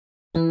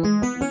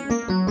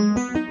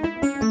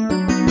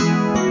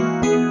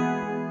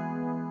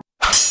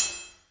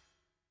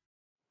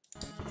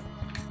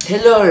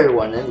Hello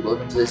everyone and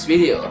welcome to this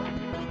video.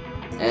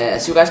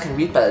 As you guys can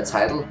read by the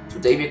title,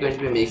 today we're going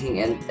to be making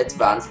an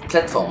advanced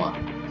platformer.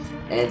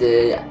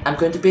 And I'm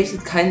going to base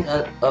it kind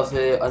of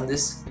on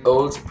this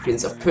old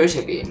Prince of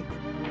Persia game.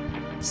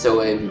 So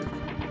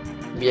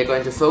we are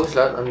going to focus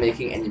a lot on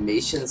making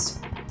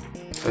animations.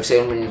 For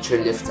example, when you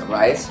turn left or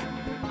right.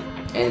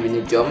 And when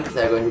you jump,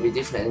 there are going to be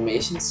different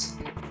animations.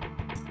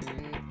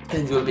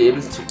 And you'll be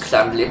able to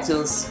climb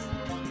ledges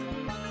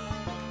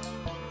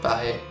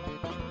by,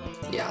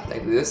 yeah,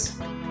 like this.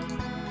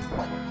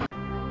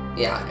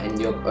 Yeah, and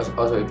you're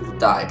also able to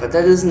die, but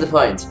that isn't the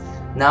point.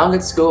 Now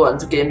let's go on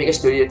to Game Maker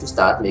Studio to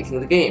start making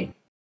the game.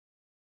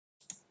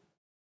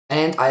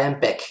 And I am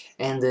back,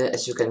 and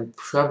as you can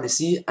probably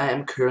see, I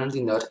am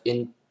currently not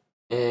in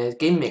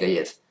Game Maker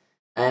yet.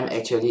 I am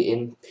actually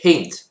in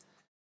Paint.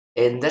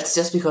 And that's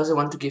just because I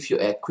want to give you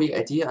a quick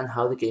idea on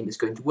how the game is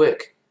going to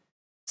work.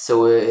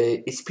 So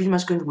it's pretty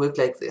much going to work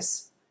like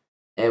this.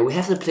 We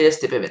have the player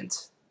step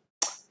event.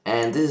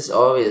 And this is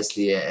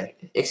obviously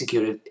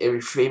executed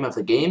every frame of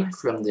the game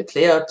from the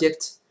player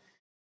object.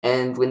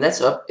 And when that's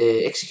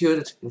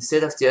executed,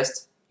 instead of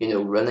just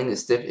running the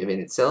step event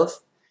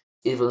itself,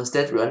 it will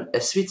instead run a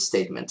switch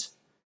statement.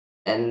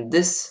 And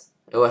this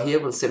over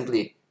here will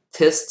simply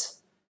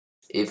test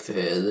if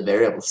the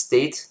variable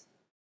state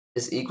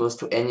is equals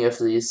to any of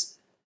these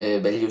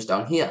values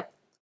down here.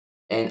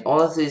 And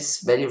all of these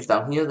values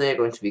down here, they are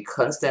going to be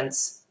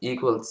constants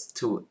equals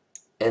to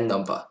a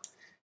number.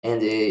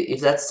 And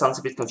if that sounds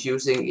a bit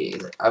confusing,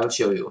 I will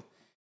show you.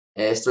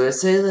 So let's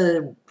say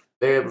the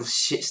variable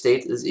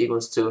state is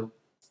equals to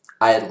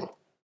idle.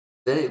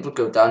 Then it will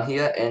go down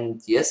here, and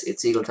yes,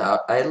 it's equal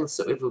to idle,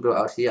 so it will go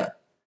out here.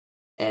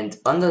 And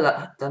under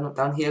that,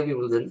 down here, we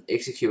will then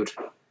execute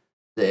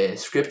the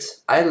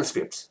script, idle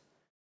script.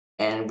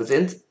 And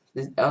within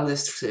on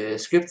this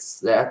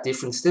script, there are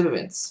different step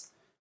events.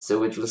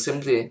 So it will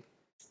simply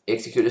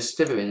execute a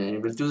step event, and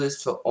it will do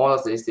this for all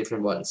of these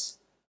different ones.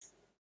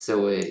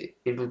 So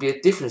it will be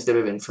a different step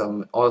event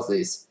from all of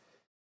these.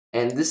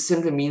 And this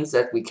simply means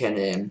that we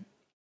can,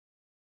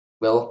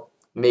 well,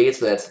 make it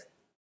so that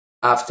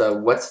after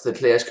what the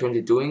player is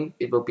currently doing,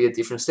 it will be a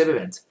different step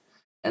event.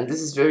 And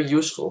this is very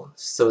useful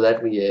so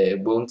that we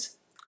won't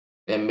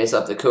mess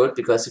up the code,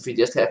 because if we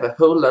just have a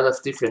whole lot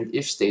of different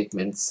if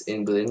statements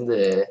within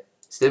the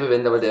step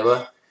event or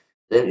whatever,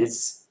 then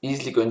it's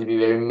easily going to be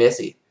very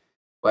messy.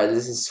 While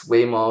this is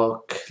way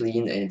more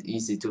clean and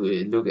easy to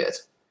look at.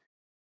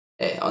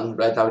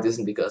 Right now it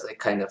isn't because I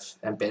kind of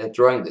am bad at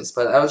drawing this,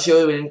 but I will show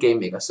you in Game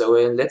Maker. So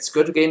let's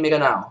go to Game Maker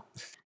now.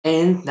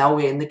 And now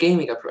we're in the Game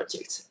Maker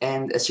project.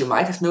 And as you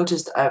might have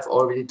noticed, I've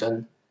already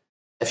done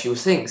a few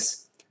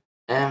things.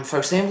 For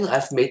example,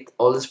 I've made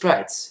all the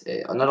sprites,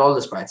 or not all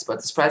the sprites,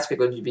 but the sprites we're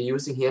going to be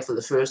using here for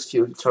the first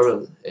few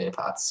tutorial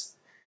parts.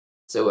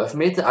 So I've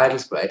made the idle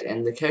sprite,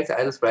 and the character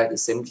idle sprite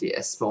is simply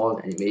a small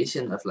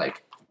animation of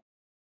like,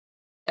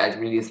 it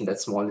really isn't that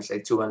small, it's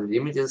like 200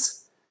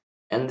 images.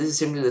 And this is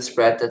simply the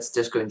sprite that's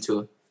just going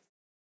to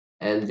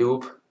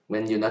loop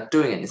when you're not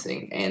doing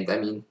anything. And I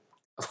mean,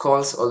 of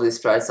course, all these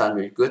sprites aren't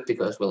very good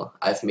because, well,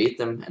 I've made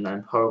them and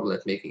I'm horrible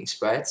at making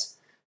sprites.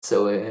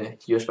 So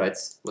your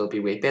sprites will be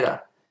way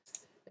better.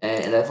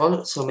 And I've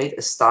also made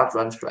a start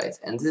run sprite.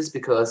 And this is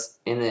because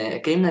in a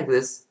game like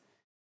this,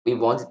 we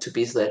want it to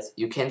be so that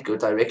you can't go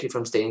directly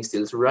from standing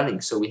still to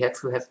running. So we have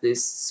to have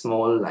this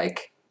small,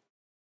 like,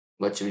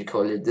 what should we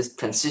call it, this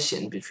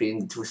transition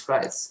between the two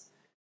sprites.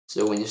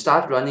 So when you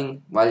start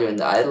running while you're in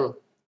the idle,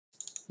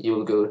 you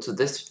will go to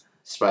this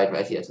sprite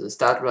right here, to the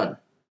start run.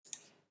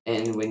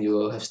 And when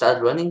you have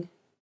started running,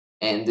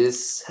 and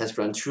this has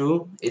run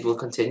through, it will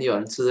continue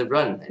on to the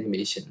run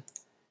animation.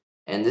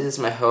 And this is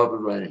my horrible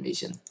run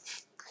animation.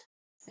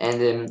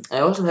 And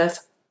I also have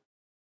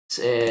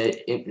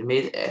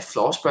made a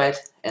floor sprite,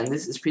 and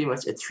this is pretty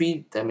much a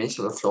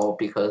 3-dimensional floor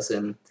because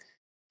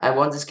I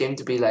want this game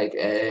to be like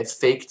a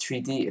fake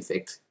 3D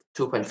effect,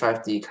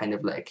 2.5D, kind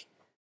of like,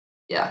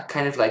 yeah,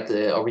 kind of like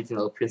the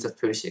original Prince of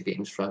Persia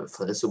games for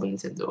the Super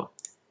Nintendo.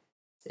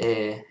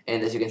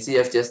 And as you can see,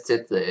 I've just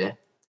set the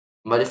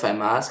modify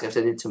mask, I've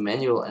set it to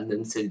manual, and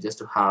then set it just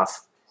to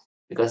half,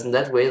 because in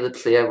that way the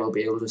player will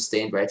be able to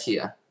stand right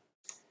here.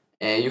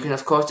 You can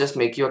of course just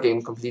make your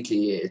game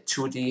completely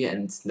 2D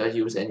and not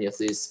use any of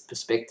these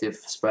perspective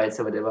sprites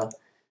or whatever.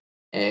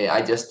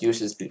 I just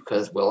use this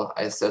because, well,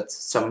 I thought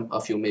some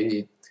of you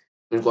maybe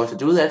will want to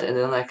do that, and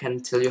then I can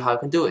tell you how I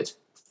can do it.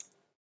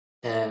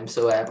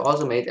 So I have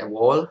also made a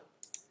wall.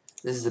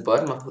 This is the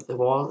bottom of the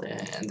wall,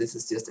 and this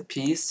is just a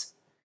piece,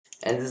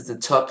 and this is the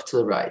top to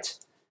the right.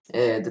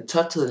 The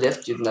top to the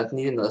left you do not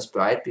need another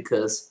sprite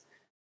because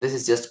this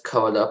is just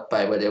covered up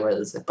by whatever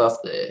is above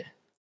the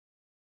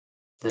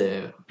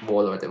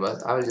wall or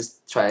whatever. I will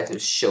just try to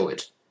show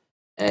it.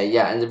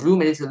 Yeah, and the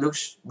room editor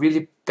looks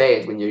really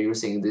bad when you're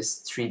using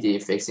this 3D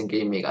effects in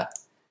Game Maker.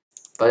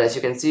 But as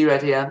you can see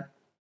right here,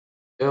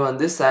 over on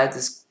this side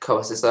this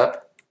covers this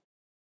up,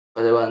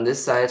 but over on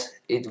this side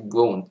it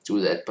won't do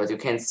that. But you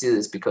can't see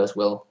this because,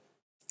 well,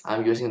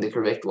 I'm using the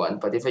correct one.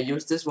 But if I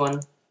use this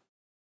one,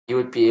 you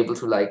would be able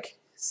to like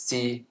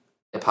see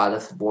a part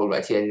of the wall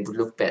right here and it would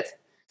look bad.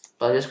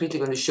 But I'm just quickly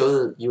going to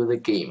show you the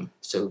game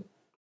so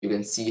you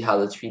can see how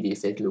the 3D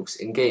effect looks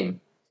in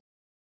game.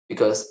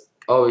 Because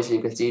obviously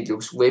you can see it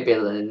looks way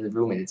better than in the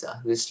room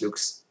editor. This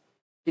looks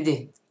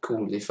pretty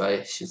cool if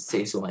I should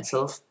say so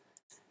myself.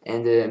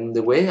 And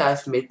the way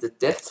I've made the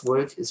depth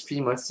work is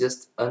pretty much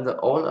just under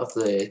all of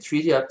the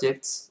 3D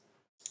objects.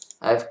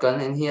 I've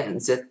gone in here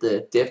and set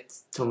the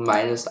depth to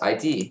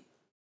 -ID.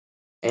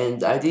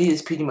 And ID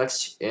is pretty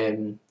much,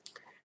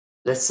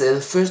 let's say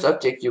the first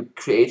object you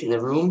create in a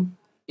room,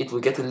 it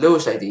will get the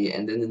lowest ID,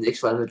 and then the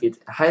next one will get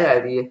a higher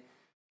ID,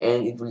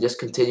 and it will just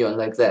continue on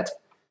like that.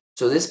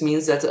 So this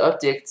means that the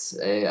objects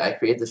I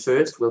create the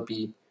first will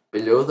be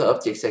below the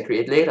objects I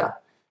create later.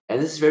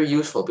 And this is very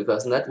useful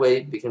because in that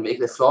way we can make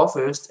the floor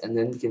first and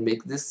then we can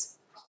make this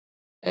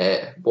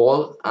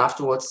wall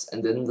afterwards,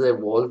 and then the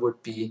wall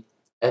would be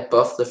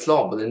above the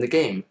floor within the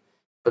game.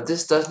 But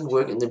this doesn't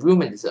work in the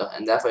room editor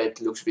and therefore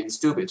it looks really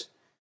stupid.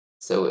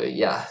 So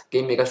yeah,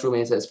 GameMaker's room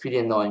editor is pretty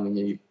annoying when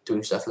you're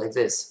doing stuff like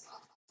this.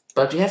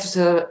 But we have to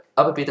set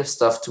up a bit of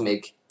stuff to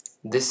make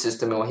this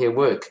system over here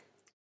work.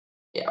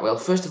 Yeah, well,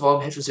 first of all,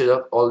 we have to set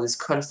up all these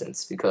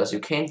constants, because you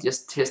can't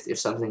just test if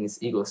something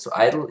is equals to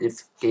idle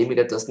if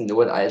GameMaker doesn't know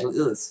what idle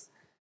is.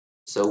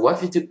 So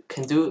what we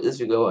can do is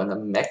we go under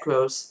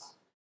macros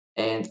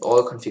and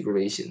all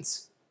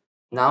configurations.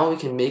 Now we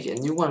can make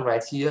a new one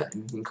right here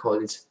and we can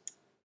call it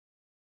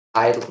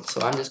idle.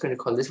 So I'm just going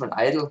to call this one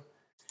idle,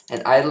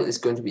 and idle is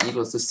going to be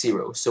equals to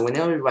 0. So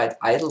whenever we write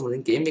idle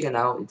within GameMaker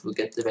now, it will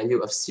get the value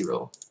of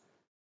 0.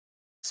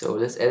 So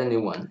let's add a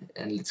new one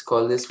and let's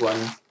call this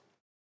one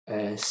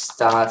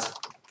start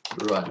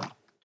run,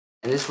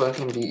 and this one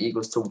can be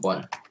equals to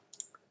 1.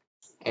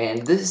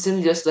 And this is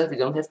simply just that we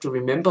don't have to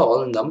remember all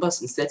the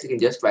numbers. Instead we can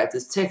just write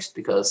this text,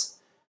 because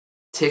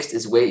text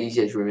is way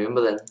easier to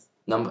remember than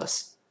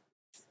numbers.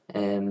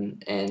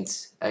 And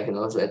I can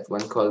also add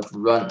one called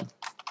run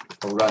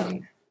or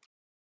running,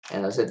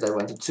 and I'll set that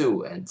one to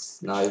 2, and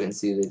now you can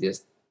see that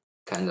just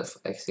kind of,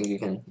 I think you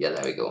can, yeah,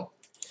 there we go.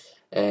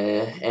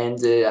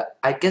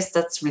 I guess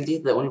that's really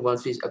the only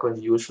ones we are going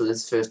to use for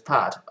this first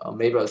part, or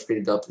maybe I'll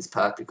split it up this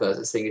part because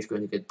I think it's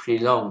going to get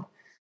pretty long.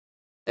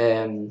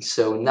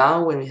 So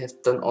now when we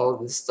have done all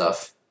this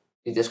stuff,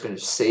 we're just going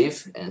to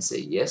save and say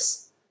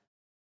yes,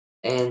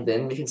 and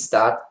then we can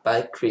start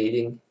by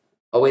creating,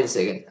 oh wait a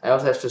second, I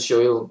also have to show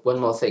you one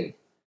more thing.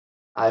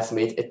 I've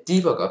made a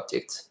debug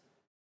object,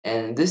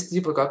 and this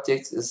debug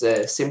object is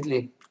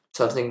simply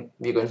something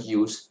we're going to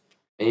use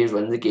when you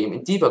run the game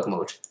in debug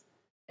mode.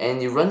 And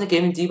you run the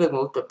game in debug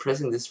mode by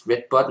pressing this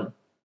red button.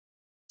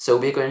 So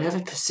we're going to have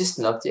a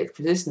persistent object.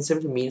 Persistent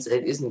simply means that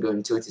it isn't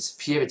going to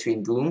disappear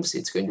between rooms,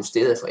 it's going to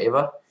stay there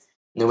forever,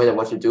 no matter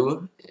what you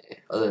do,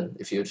 other than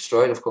if you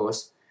destroy it, of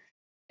course.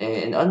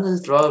 And under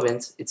the draw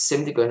event, it's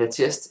simply going to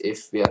test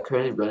if we are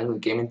currently running the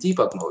game in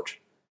debug mode.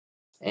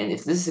 And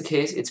if this is the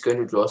case, it's going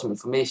to draw some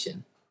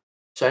information.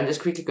 So I'm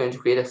just quickly going to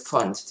create a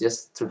font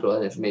just to draw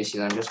that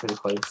information. I'm just going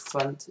to call it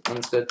font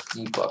underscore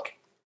debug.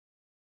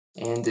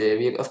 And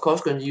we're of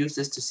course going to use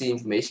this to see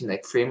information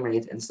like frame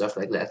rate and stuff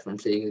like that when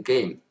playing the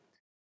game.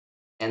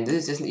 And this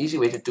is just an easy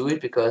way to do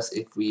it, because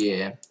if we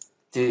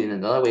did it in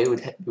another way, we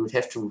would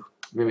have to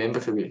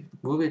remember to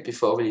remove it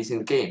before releasing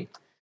the game.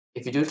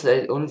 If you do it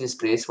that it only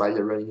displays while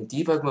you're running in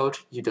debug mode,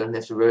 you don't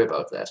have to worry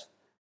about that.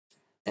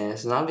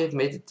 So now we have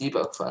made the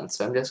debug font,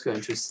 so I'm just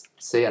going to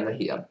say under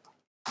here,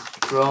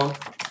 draw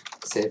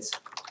set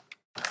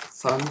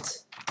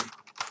font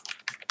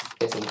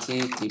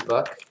fnt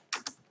debug,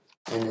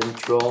 and then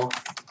draw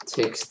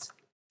text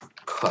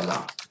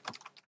color.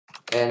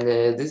 And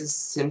this is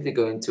simply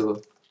going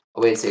to,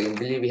 oh wait a second, I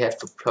believe we have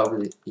to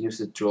probably use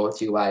the draw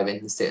GUI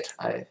event instead.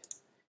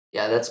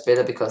 Yeah, that's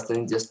better, because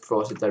then it just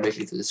draws it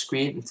directly to the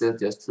screen instead of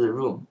just to the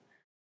room.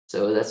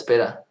 So that's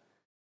better.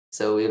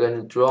 So we're going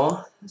to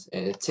draw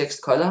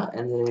text color,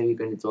 and then we're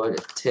going to draw it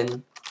at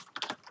 10,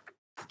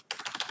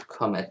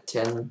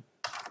 10,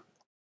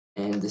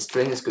 and the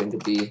string is going to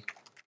be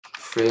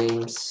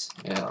frames,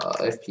 or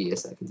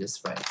FPS, I can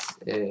just write,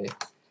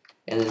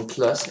 and then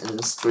plus, and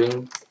then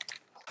string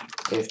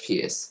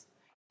FPS.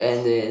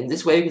 And in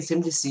this way we can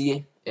simply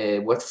see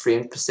what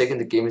frames per second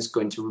the game is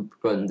going to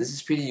run. This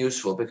is pretty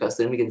useful, because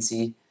then we can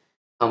see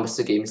how much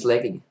the game is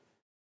lagging.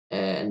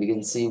 And we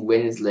can see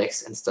when it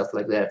lags and stuff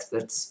like that.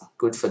 That's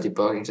good for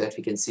debugging, so that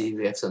we can see if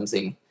we have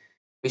something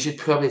we should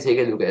probably take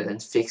a look at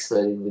and fix so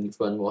that it will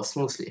run more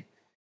smoothly.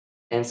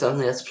 And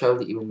something that's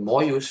probably even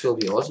more useful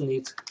we also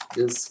need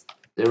is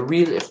the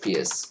real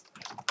FPS.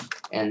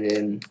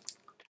 And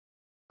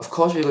of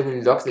course we're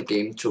going to log the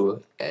game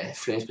to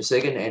frames per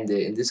second, and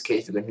in this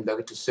case we're going to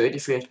log it to 30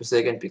 frames per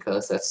second,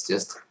 because that's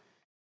just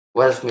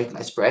what I've made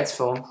my sprites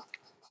for.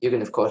 You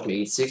can of course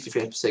make it 60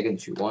 frames per second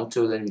if you want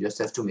to, then you just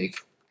have to make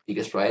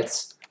bigger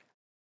sprites.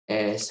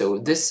 So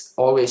this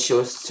always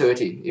shows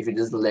 30 if it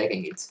isn't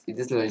lagging it. It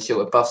isn't going to show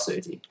above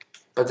 30.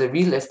 But the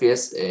real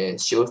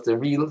FPS shows the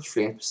real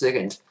frames per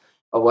second,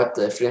 or what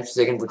the frames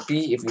per second would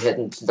be if we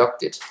hadn't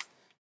logged it.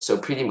 So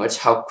pretty much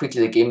how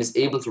quickly the game is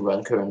able to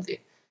run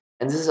currently.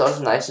 And this is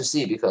also nice to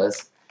see,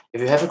 because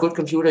If you have a good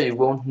computer, you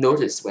won't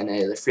notice when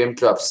the frame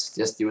drops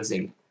just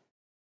using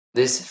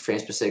this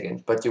frames per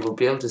second, but you will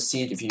be able to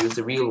see it if you use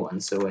the real one.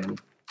 So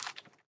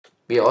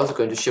we are also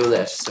going to show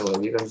that. So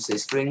we're going to say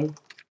string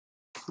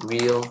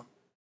real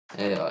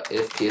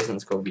FPS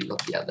underscore real.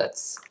 Yeah,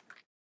 that's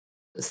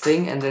this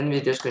thing, and then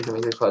we're just going to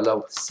make the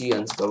color C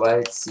underscore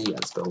white, C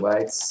underscore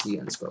white, C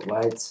underscore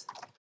white,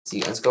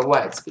 C underscore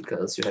white,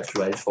 because you have to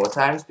write it 4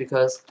 times,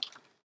 because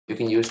you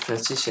can use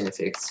transition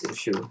effects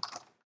if you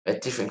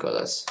write different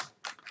colors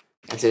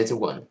and set it to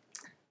 1.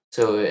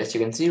 So as you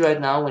can see right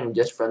now, when you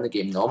just run the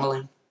game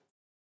normally,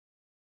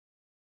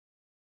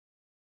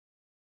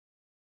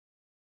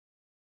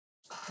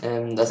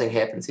 nothing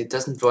happens. It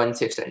doesn't draw any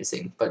text or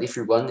anything. But if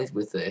you run it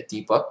with the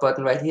debug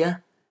button right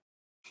here,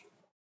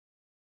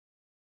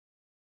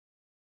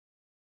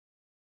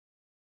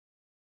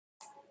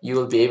 you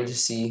will be able to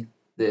see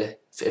the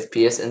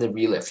FPS and the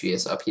real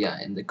FPS up here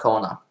in the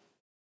corner.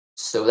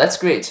 So that's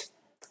great.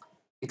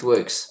 It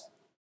works.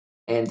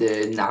 And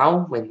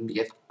now when we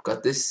have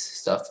got this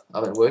stuff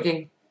up and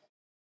working,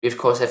 we of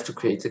course have to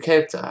create the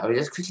character. I will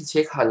just quickly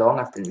check how long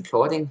I've been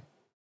recording.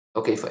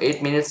 Okay, for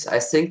 8 minutes. I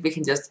think we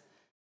can just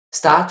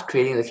start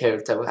creating the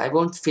character. I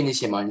won't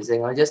finish him or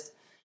anything. I'll just,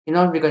 you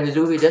know what we're going to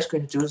do? We're just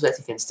going to do so that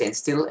he can stand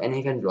still and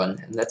he can run,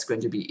 and that's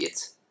going to be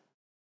it.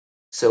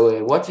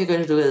 So what we're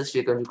going to do is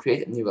we're going to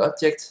create a new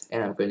object,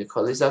 and I'm going to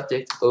call this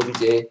object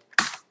obj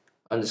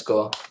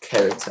underscore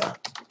character,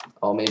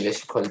 or maybe I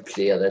should call it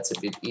player. That's a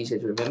bit easier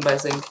to remember, I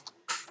think.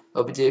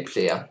 Obj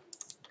player,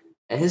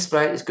 and his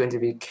sprite is going to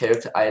be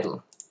character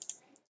idle.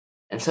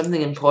 And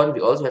something important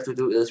we also have to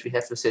do is we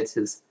have to set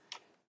his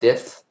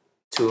depth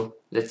to,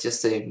 let's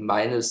just say,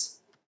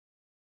 minus.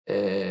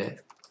 I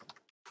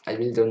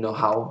really don't know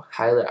how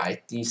high the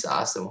IDs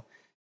are, so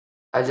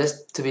I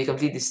just, to be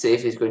completely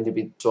safe, it's going to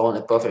be drawn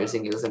above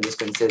everything else. I'm just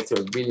going to set it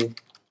to a really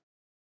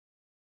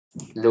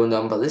low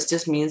number. This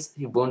just means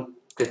he won't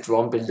get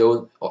drawn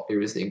below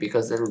everything,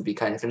 because that would be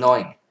kind of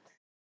annoying.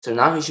 So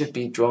now he should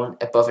be drawn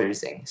above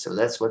everything, so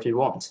that's what we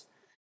want.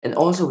 And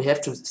also we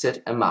have to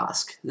set a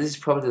mask. This is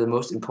probably the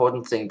most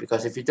important thing,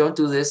 because if you don't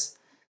do this,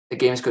 the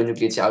game is going to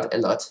glitch out a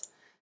lot.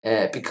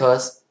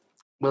 Because,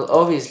 well,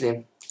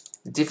 obviously,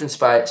 the different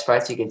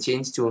sprites you can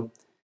change to,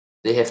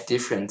 they have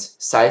different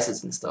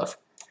sizes and stuff.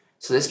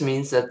 So this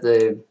means that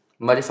the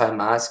modify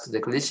mask, the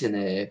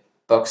collision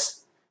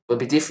box, will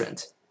be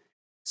different.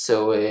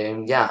 So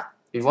yeah,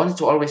 we wanted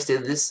to always stay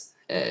this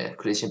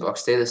collision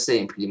box, stay the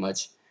same pretty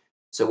much.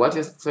 So what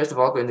we're first of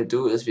all going to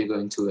do is we're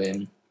going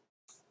to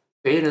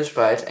create a new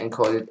sprite and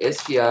call it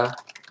SPR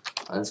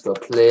underscore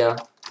player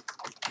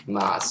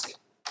mask.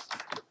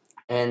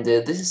 And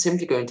this is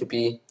simply going to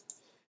be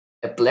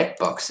a black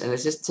box. And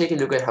let's just take a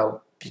look at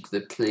how big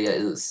the player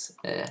is,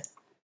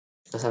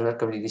 because I'm not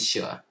completely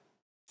sure.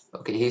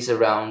 Okay, he's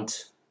around,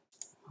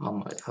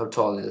 how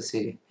tall is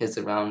he? He's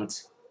around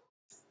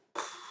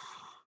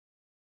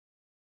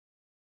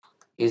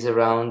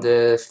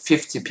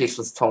 50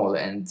 pixels tall,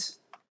 and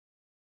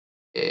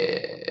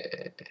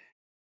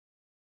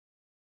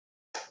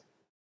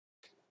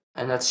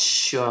I'm not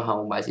sure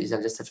how wide he is.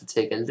 I just have to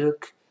take a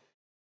look.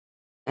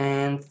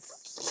 And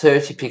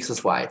 30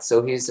 pixels wide,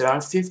 so he's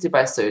around 50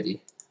 by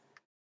 30.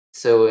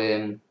 So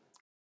you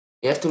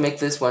have to make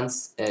this one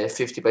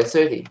 50 by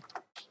 30.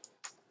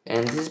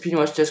 And this is pretty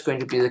much just going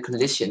to be the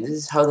collision. This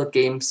is how the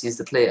game sees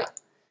the player.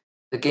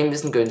 The game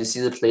isn't going to see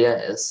the player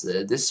as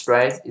this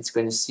sprite, it's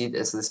going to see it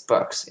as this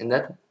box. In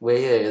that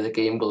way, the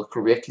game will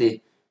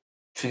correctly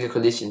trigger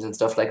collisions and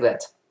stuff like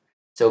that.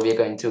 So we are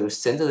going to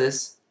center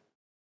this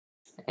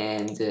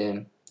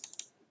and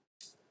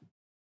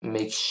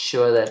make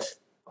sure that,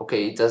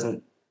 okay, it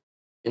doesn't,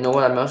 you know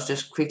what, I'm also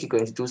just quickly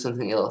going to do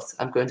something else.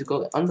 I'm going to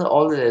go under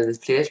all the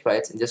player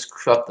sprites and just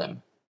crop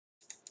them.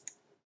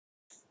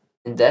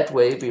 In that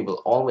way, we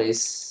will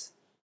always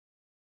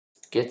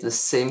get the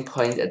same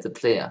point at the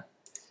player.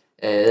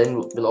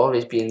 Then we'll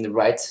always be in the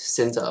right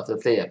center of the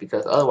player,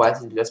 because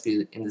otherwise it will just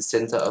be in the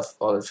center of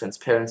all the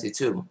transparency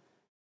too.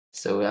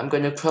 So I'm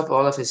going to crop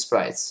all of his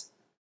sprites.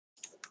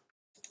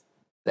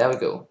 There we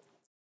go.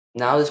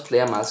 Now this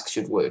player mask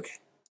should work.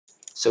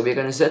 So we're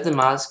going to set the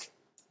mask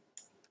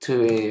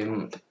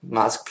to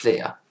mask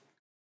player.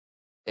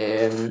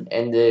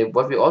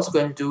 What we're also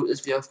going to do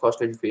is we're of course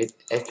going to create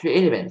a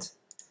create event.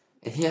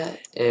 And here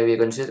we're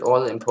going to set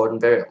all the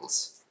important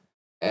variables.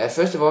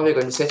 First of all, we're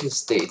going to set his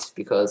state,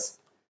 because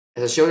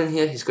as I showed in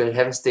here, he's going to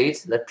have a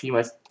state that pretty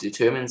much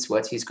determines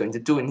what he's going to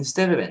do in his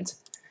step event.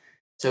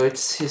 So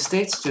it's his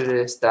state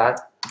should start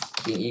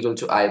being equal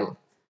to idle.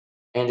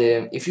 And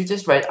if you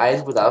just write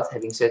idle without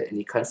having set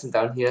any constant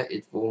down here,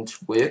 it won't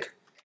work.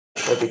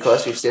 But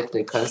because we've set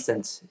the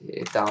constant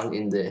down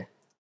in the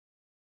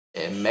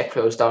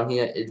macros down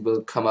here, it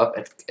will come up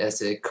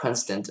as a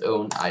constant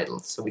own idle.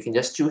 So we can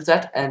just choose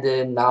that,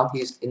 and now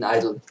he's in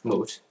idle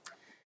mode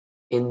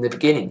in the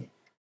beginning.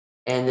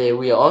 And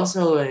we are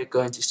also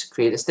going to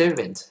create a step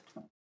event.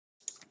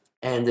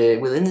 And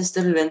within this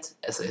step event,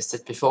 as I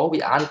said before,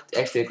 we aren't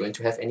actually going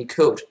to have any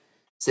code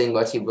saying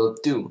what he will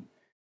do.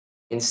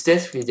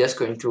 Instead, we're just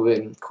going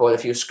to call a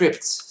few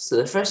scripts. So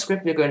the first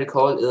script we're going to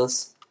call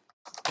is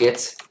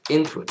get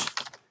input.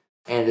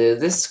 And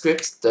this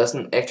script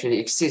doesn't actually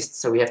exist,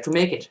 so we have to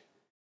make it.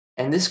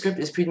 And this script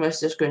is pretty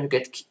much just going to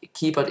get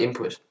keyboard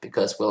input,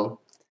 because,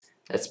 well,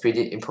 that's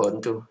pretty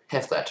important to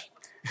have that.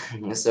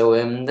 So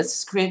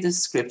let's create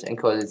this script and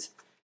call it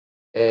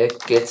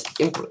get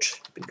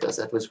input, because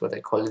that was what I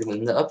called it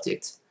in the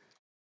object.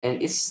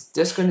 And it's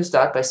just going to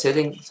start by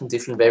setting some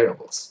different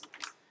variables.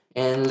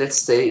 And let's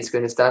say it's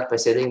going to start by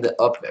setting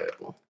the up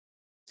variable.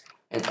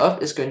 And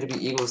up is going to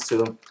be equals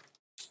to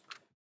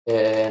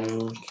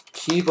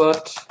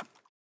keyboard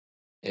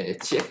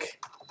check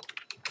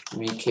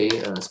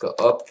vk underscore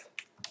up,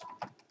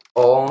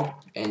 or,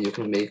 and you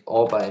can make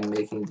or by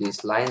making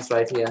these lines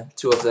right here,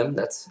 two of them,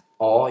 that's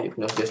or. You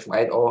can also just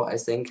write or, I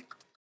think,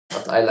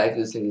 but I like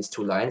using these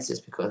two lines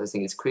just because I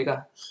think it's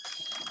quicker.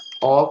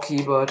 Or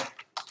keyboard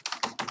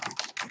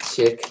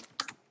check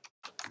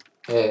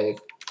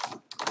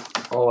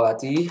ord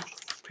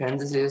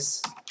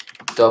parentheses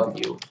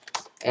w,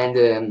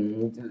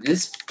 and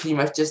this pretty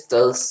much just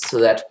does so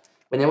that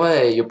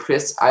whenever you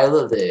press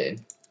either the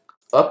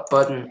up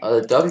button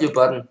or the W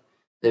button,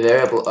 the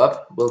variable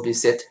up will be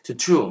set to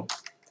true.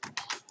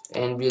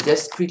 And we're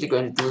just quickly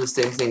going to do the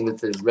same thing with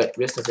the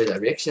rest of the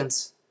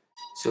directions.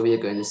 So we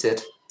are going to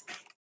set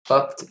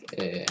up,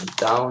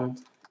 down,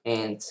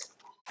 and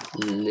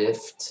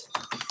left.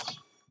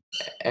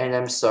 And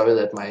I'm sorry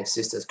that my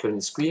sister is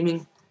currently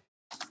screaming,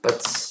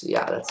 but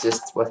yeah, that's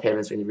just what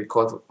happens when you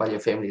record while your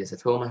family is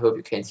at home. I hope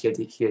you can't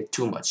hear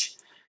too much.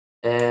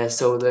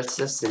 So let's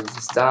just say this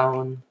is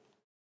down,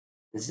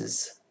 this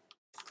is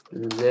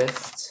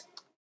left,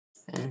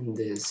 and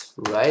this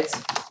right,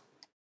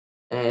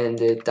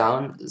 and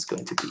down is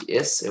going to be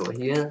S over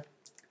here,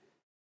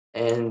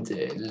 and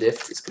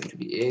left is going to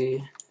be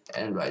A,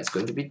 and right is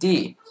going to be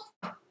D.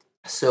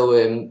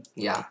 So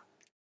yeah,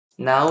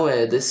 now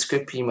this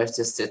script pretty much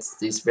just sets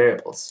these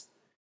variables,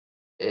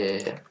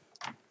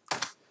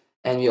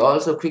 and we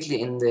also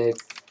quickly in the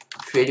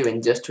creative,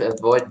 and just to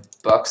avoid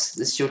bugs,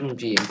 this shouldn't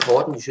be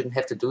important, you shouldn't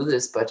have to do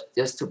this, but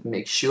just to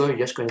make sure, you're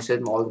just going to set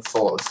them all to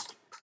false.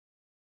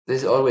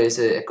 This is always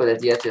a good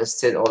idea to just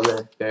set all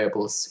the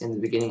variables in the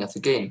beginning of the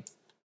game.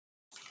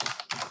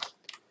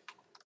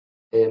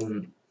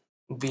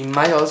 We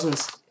might also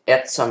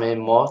add some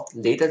more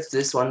later to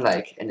this one,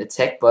 like an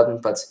attack button,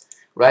 but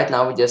right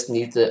now we just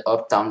need the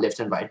up, down, left,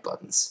 and right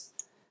buttons.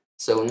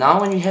 So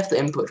now when we have the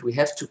input, we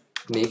have to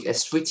make a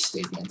switch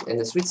statement, and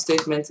the switch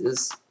statement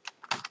is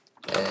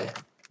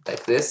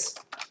like this,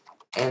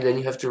 and then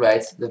you have to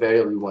write the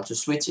variable you want to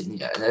switch in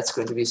here, and that's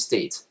going to be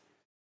state.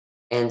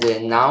 And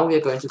now we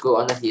are going to go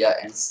under here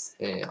and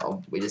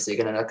oh, wait a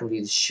second, I'm not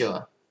completely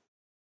sure.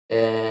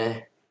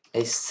 I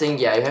think,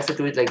 yeah, you have to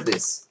do it like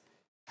this.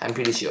 I'm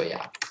pretty sure,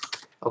 yeah.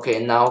 Okay,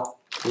 and now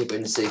we're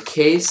going to say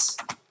case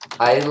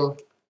idle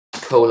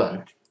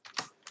colon.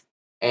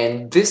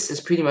 And this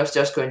is pretty much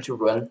just going to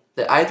run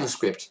the idle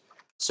script.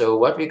 So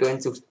what we're going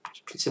to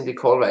simply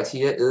call right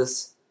here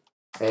is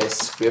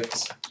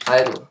script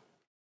idle.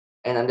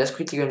 And I'm just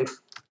quickly going to,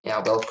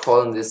 yeah, well,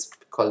 call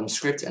them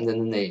script and then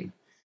the name.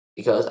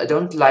 Because I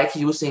don't like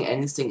using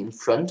anything in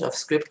front of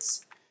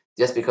scripts,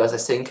 just because I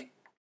think,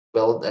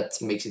 well,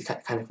 that makes it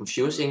kind of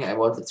confusing. I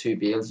wanted to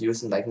be able to use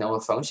them like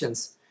normal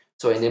functions,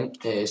 so I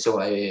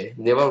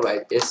never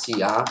write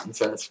scr in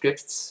front of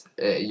scripts.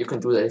 You can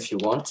do that if you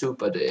want to,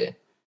 but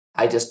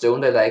I just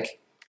don't. I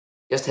like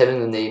just having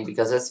the name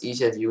because that's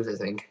easier to use, I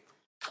think.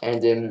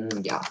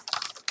 And yeah.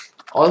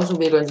 Also,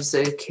 we're going to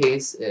say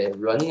case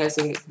running, I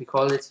think we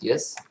call it,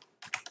 yes.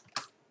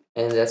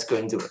 And that's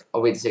going to,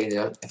 oh wait a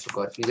second, I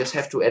forgot. We just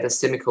have to add a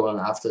semicolon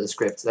after the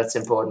script. That's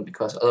important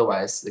because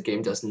otherwise the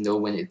game doesn't know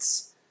when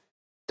it's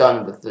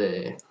done with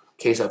the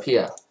case up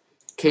here.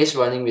 Case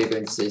running, we're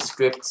going to say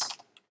script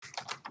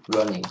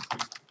running.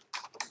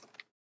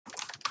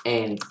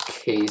 And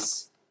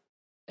case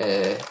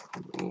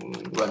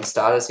run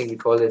start, I think we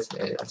call it,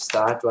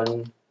 start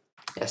running.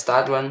 Yeah,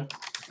 start run.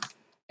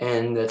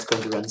 And that's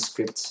going to run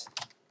script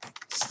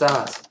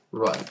start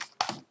run.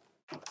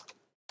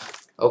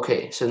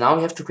 Okay, so now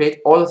we have to create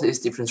all of these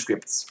different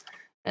scripts,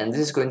 and this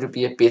is going to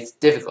be a bit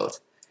difficult.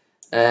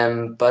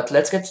 But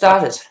let's get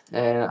started.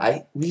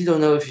 I really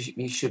don't know if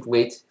we should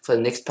wait for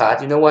the next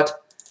part. You know what?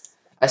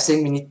 I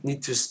think we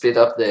need to split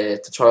up the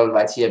tutorial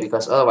right here,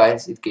 because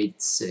otherwise it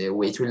gets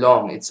way too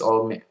long. It's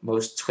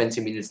almost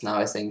 20 minutes now,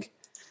 I think.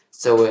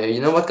 So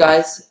you know what,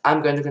 guys?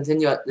 I'm going to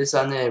continue this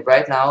on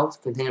right now,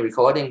 continue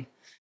recording,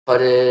 but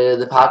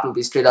the part will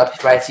be split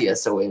up right here.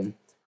 So in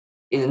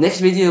the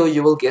next video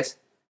you will get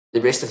the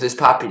rest of this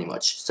part pretty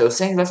much. So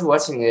thanks a lot for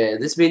watching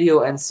this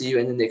video, and see you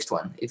in the next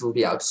one. It will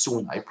be out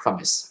soon, I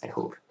promise, I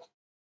hope.